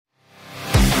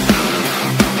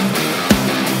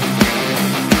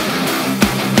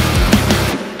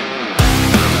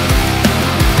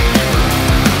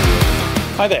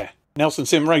Hi there, Nelson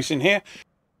Sim Racing here.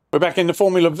 We're back in the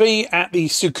Formula V at the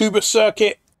Tsukuba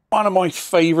circuit. One of my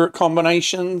favourite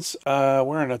combinations.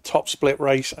 We're in a top split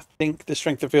race. I think the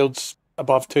strength of field's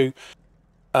above 2.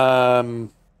 Car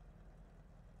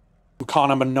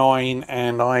number 9,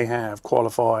 and I have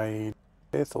qualified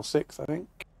 5th or 6th, I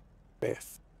think.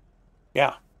 5th.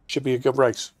 Yeah, should be a good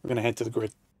race. We're going to head to the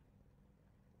grid.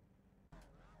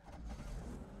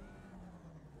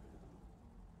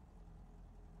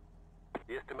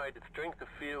 The estimated strength of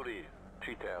field is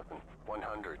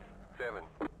 2,107.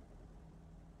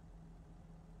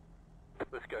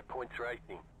 Let's go points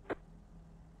racing.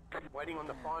 Waiting on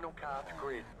the final car to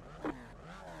grid.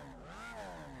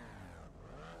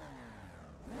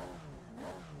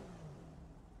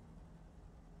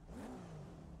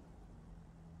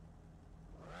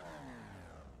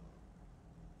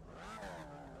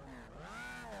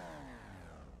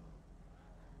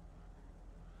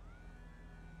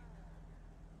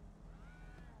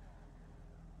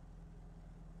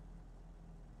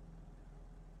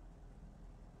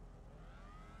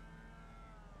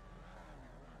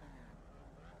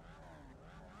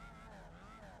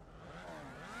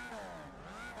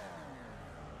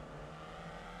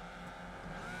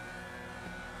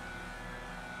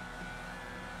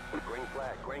 Green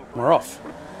flag, green flag. We're off.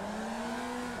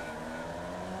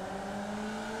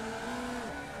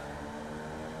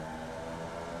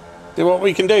 Do what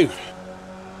we can do.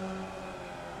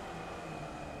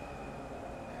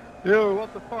 Yo,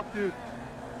 what the fuck, dude?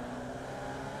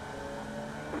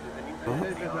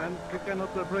 David, man, you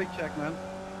cannot brake check, man.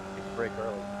 It's brake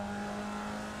early.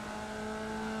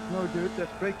 No, dude,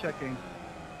 that's brake checking.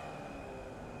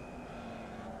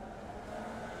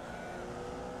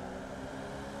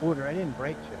 Order, I didn't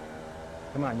brake check.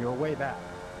 Come on, you're way back.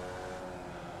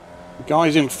 The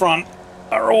guys in front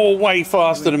are all way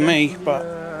faster than me, but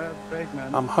Brake,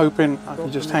 man. I'm hoping I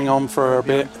can just hang on for a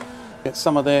bit, get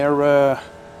some of their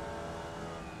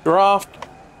draft,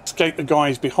 escape the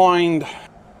guys behind.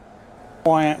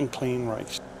 Quiet and clean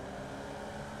race.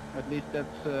 At least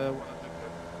that's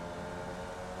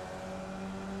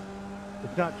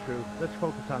It's not true. Let's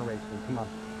focus on racing. Come on.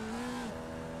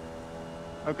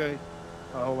 okay.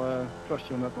 I'll trust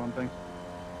you on that one, thanks.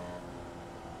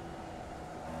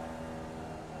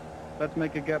 Let's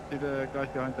make a gap to the guys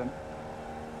behind them.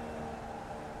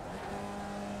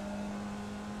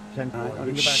 10-4. Right,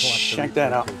 Bring it back and watch the check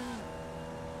that replay, out. too.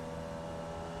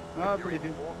 Ah, pretty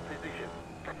good. Fourth position.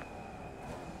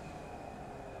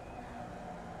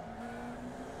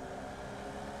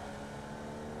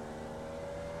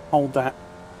 Hold that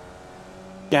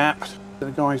gap to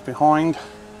the guys behind.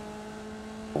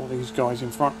 All these guys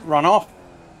in front run off.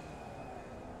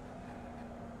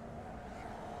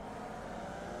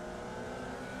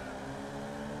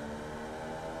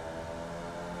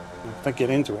 If they get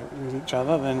into it with each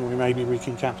other, then maybe we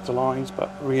can capitalise, but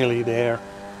really they're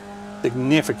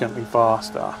significantly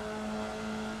faster.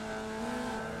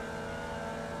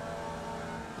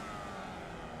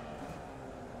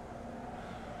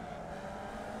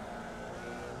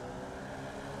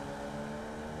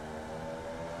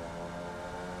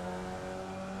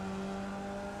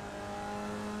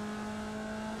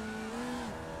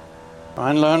 Try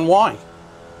and learn why.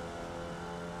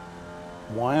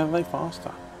 Why are they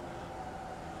faster?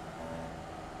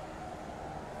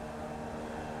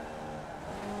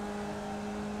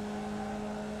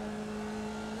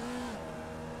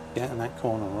 Getting that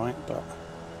corner right, but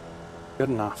good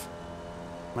enough.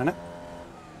 Minute.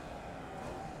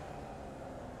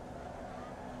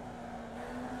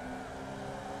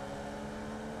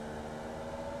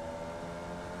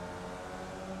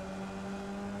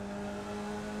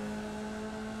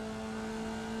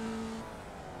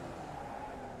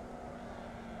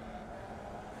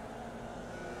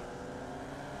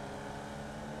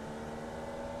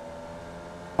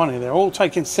 Funny, they're all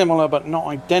taking similar but not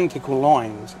identical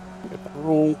lines. They're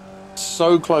all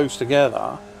so close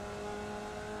together.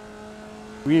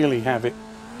 Really have it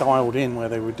dialed in where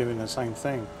they were doing the same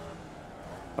thing.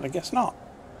 But I guess not.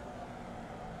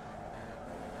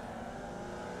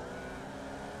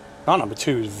 Car number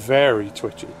 2 is very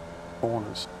twitchy.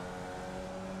 Corners.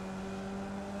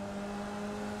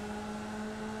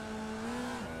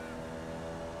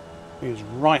 He's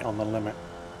right on the limit.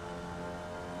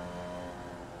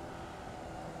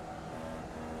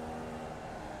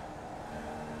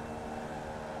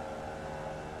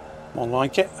 More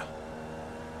like it.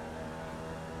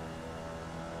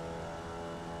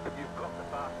 You've got the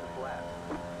fastest lap.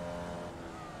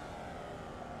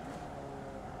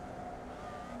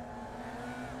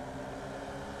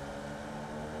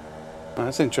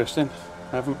 That's interesting.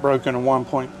 I haven't broken a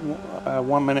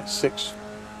 1 minute 6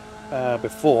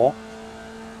 before.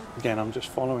 Again, I'm just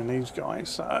following these guys,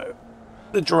 so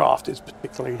the draft is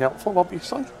particularly helpful,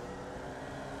 obviously.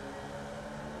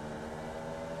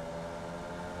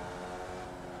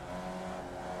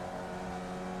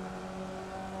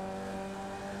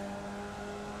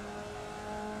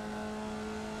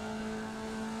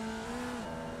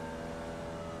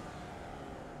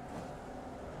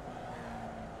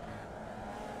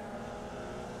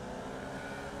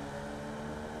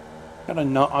 Gotta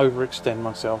not overextend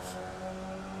myself.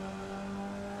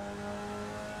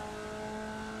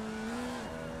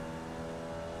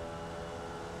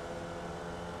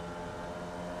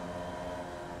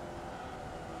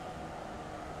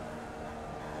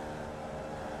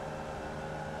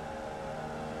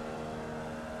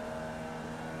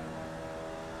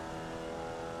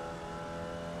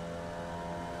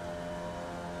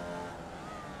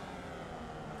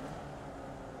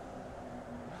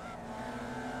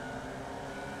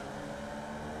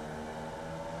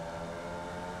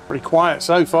 Pretty quiet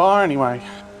so far, anyway.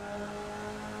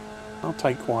 I'll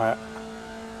take quiet.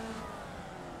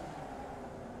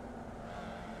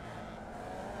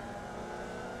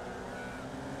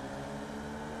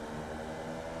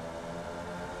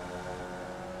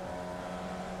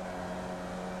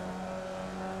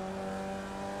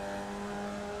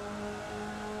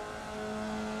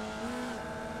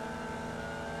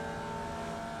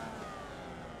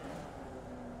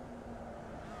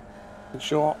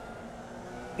 Sure.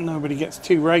 Nobody gets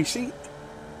too racy.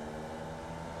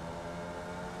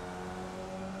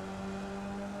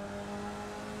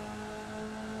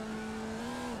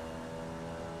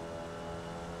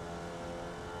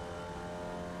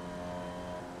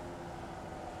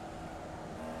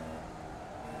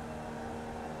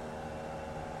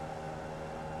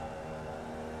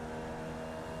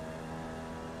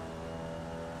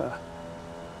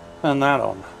 Turn that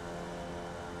on.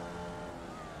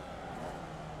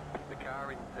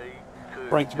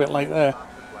 Braked a bit late there.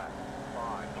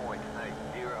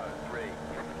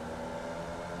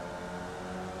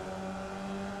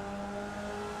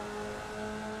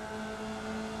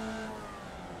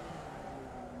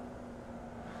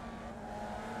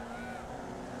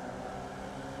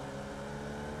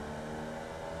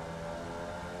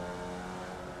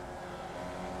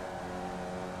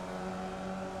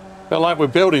 Feel like we're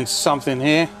building something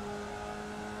here.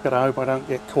 Gotta hope I don't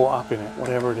get caught up in it,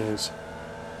 whatever it is.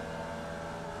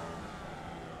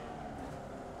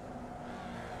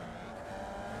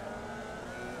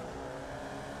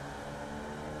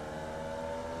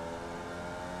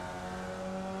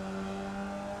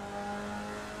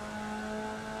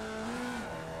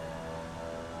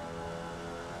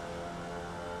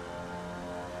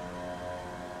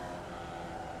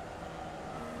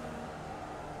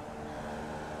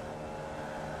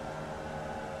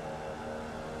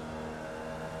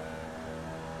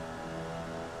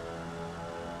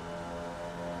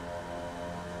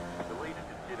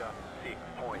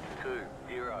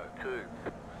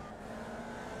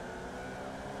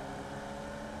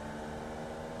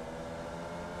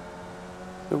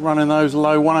 Still running those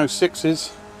low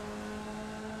 106s.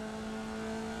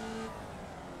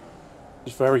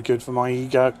 It's very good for my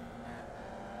ego.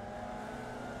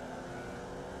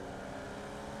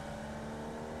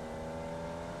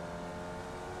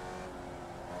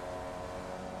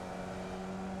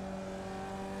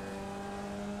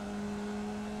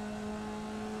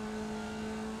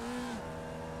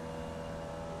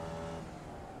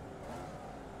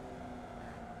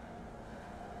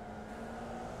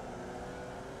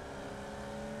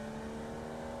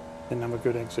 Didn't have a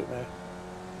good exit there.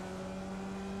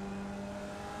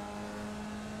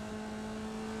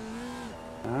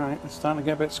 Alright, it's starting to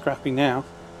get a bit scrappy now.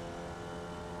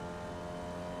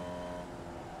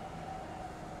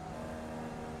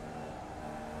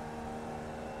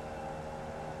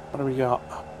 What do we got?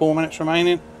 4 minutes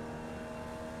remaining?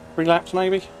 3 laps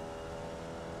maybe?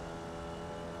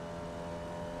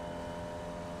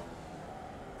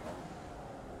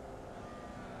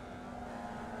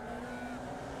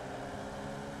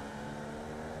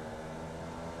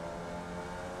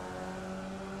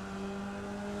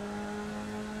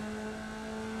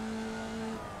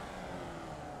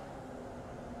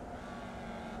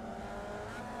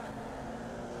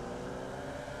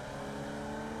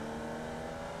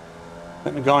 I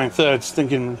think the guy in third's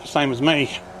thinking the same as me.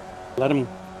 Let him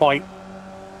fight.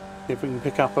 See if we can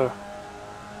pick up a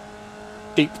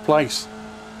deep place.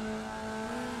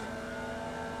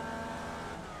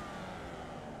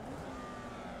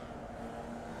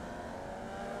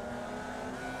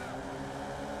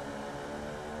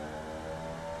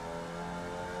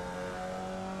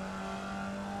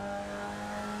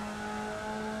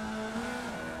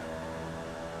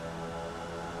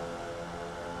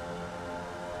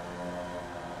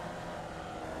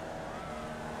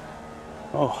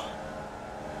 Oh.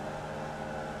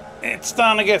 It's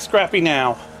starting to get scrappy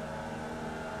now.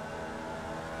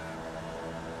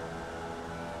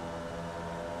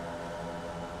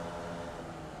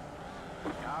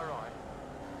 Car right.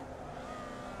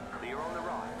 Clear on the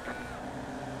right.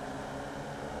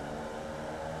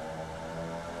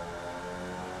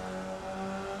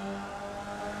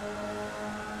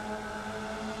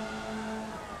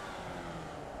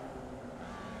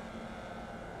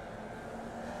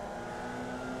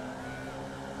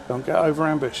 Don't get over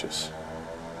ambitious.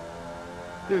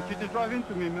 Dude, you just drive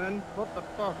into me, man. What the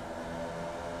fuck?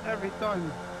 Every time.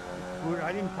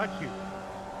 I didn't touch you.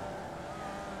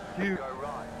 Dude, Go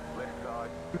right. Left side.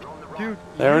 On the right. dude.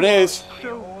 There it you is. are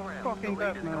so fucking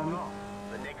bad, man.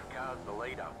 The next car's the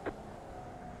leader.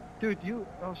 Dude, you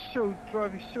are so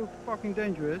driving so fucking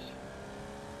dangerous.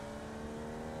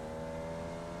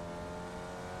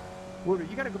 Wooter,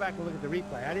 you gotta go back and look at the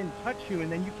replay. I didn't touch you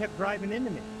and then you kept driving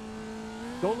into me.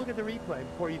 Go look at the replay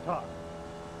before you talk.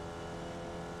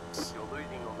 You're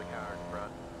losing on the car in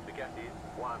front. The gap is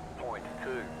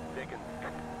 1.2 seconds.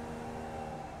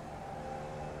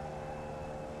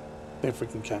 See if we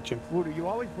can catch him. Wooter, you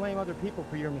always blame other people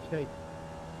for your mistakes.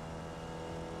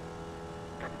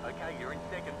 Okay, you're in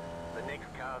second. The next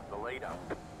car's the leader.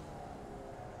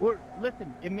 Wooter,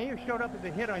 listen, it may have showed up as a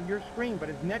hit on your screen, but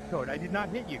it's netcode. I did not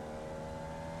hit you.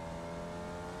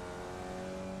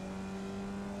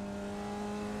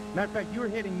 Matter of fact, you were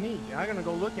hitting me. I'm gonna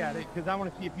go look at it because I want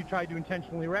to see if you tried to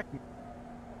intentionally wreck me.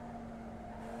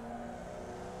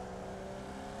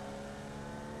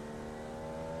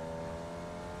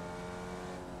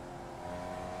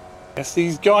 Guess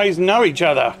these guys know each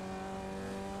other.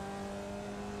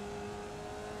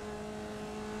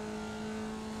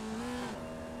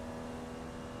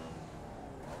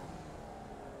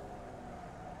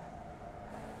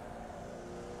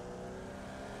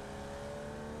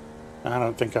 I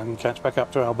don't think I can catch back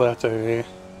up to Alberto here.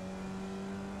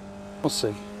 We'll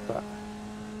see, but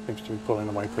seems to be pulling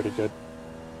away pretty good.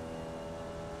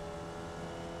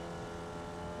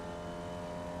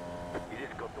 You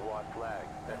just got the white flag.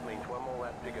 That means one more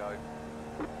lap to go.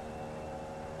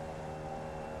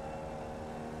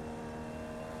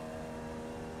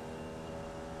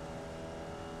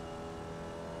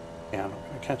 Yeah, I'm not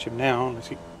going to catch him now unless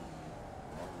he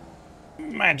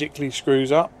magically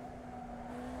screws up.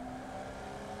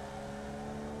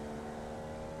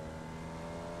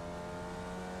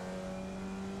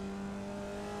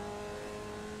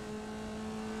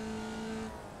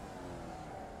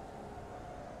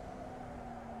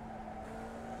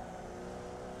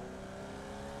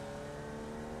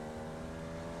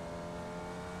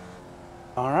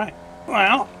 All right.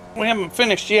 Well, we haven't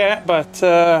finished yet, but it's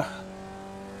a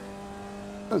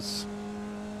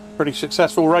pretty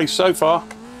successful race so far.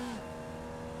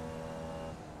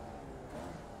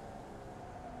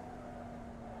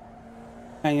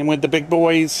 Hanging with the big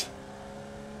boys.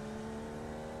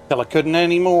 Till I couldn't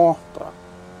anymore, but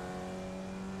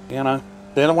you know,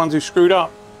 they're the ones who screwed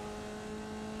up.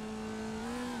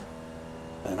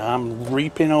 And I'm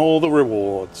reaping all the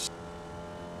rewards.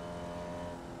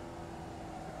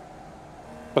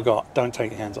 Forgot, don't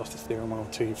take your hands off the steering wheel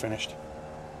until you're finished.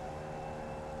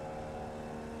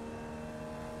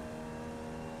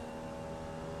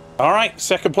 Alright,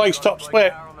 second place, top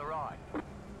split. Car on the right.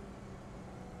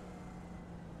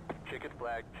 Checkered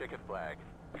flag, checkered flag.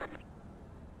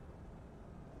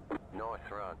 Nice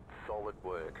run, solid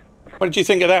work. What did you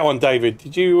think of that one, David?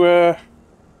 Did you, were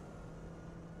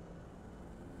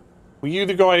you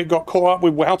the guy who got caught up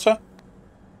with Wouter?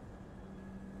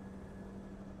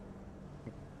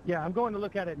 Yeah, I'm going to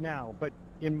look at it now, but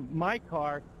in my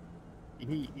car,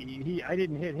 I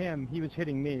didn't hit him. He was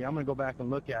hitting me. I'm going to go back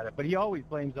and look at it, but he always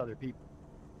blames other people.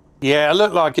 Yeah, it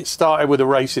looked like it started with a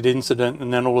racing incident,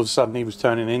 and then all of a sudden he was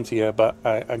turning into you. But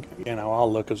you know,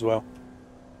 I'll look as well.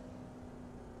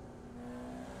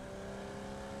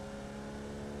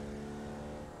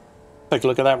 Take a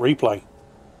look at that replay.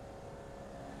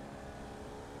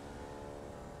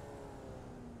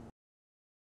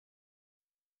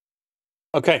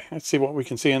 Okay, let's see what we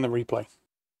can see in the replay.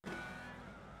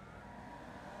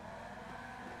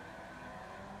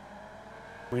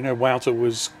 We know Wouter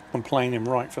was complaining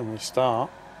right from the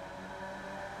start.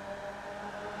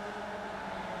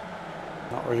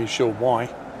 Not really sure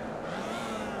why.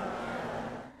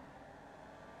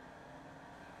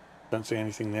 Don't see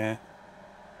anything there.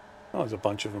 Oh, there's a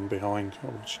bunch of them behind.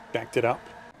 Oh, just jacked it up.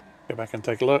 Go back and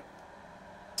take a look.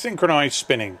 Synchronized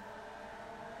spinning.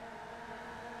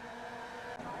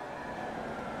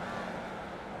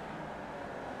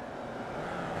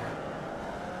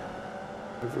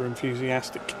 Over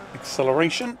enthusiastic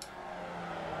acceleration.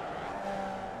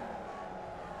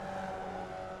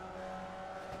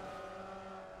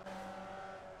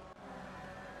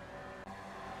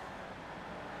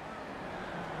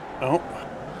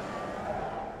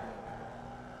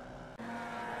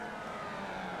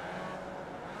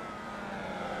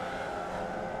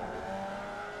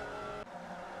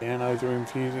 Pianos are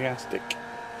enthusiastic.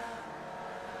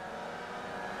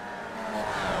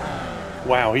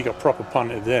 Wow, he got proper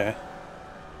punted there.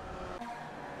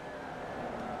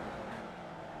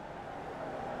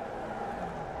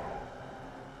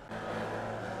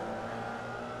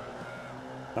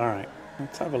 Alright,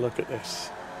 let's have a look at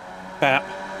this. Tap.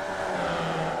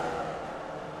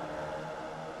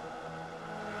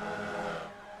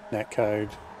 Netcode.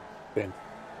 Bin.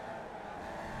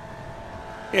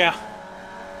 Yeah.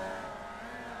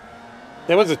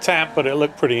 There was a tap, but it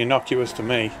looked pretty innocuous to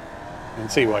me. I can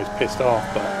see why he's pissed off,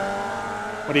 but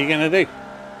what are you going to do?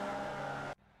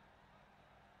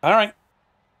 Alright.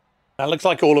 That looks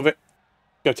like all of it.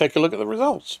 Go take a look at the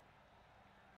results.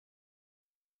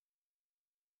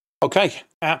 Okay,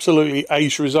 absolutely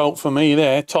ace result for me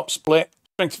there. Top split.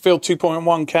 Strength of field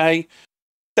 2.1k.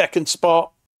 Second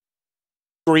spot.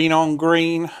 Green on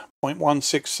green.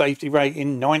 0.16 safety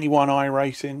rating. 91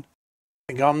 iRacing. I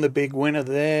think I'm the big winner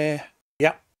there.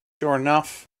 Yep, sure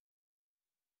enough.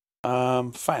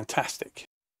 Fantastic.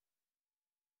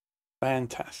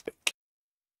 Fantastic.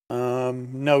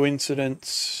 No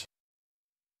incidents.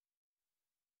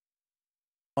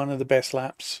 One of the best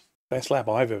laps. Best lap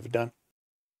I've ever done.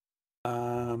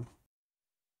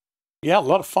 Yeah, a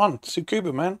lot of fun.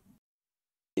 Tsukuba, man.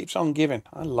 Keeps on giving.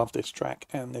 I love this track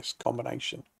and this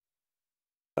combination.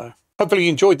 So hopefully you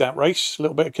enjoyed that race. A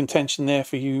little bit of contention there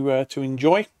for you to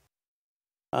enjoy.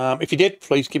 If you did,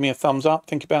 please give me a thumbs up.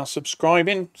 Think about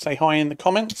subscribing. Say hi in the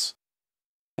comments.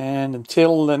 And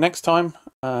until the next time,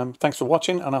 thanks for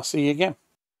watching, and I'll see you again.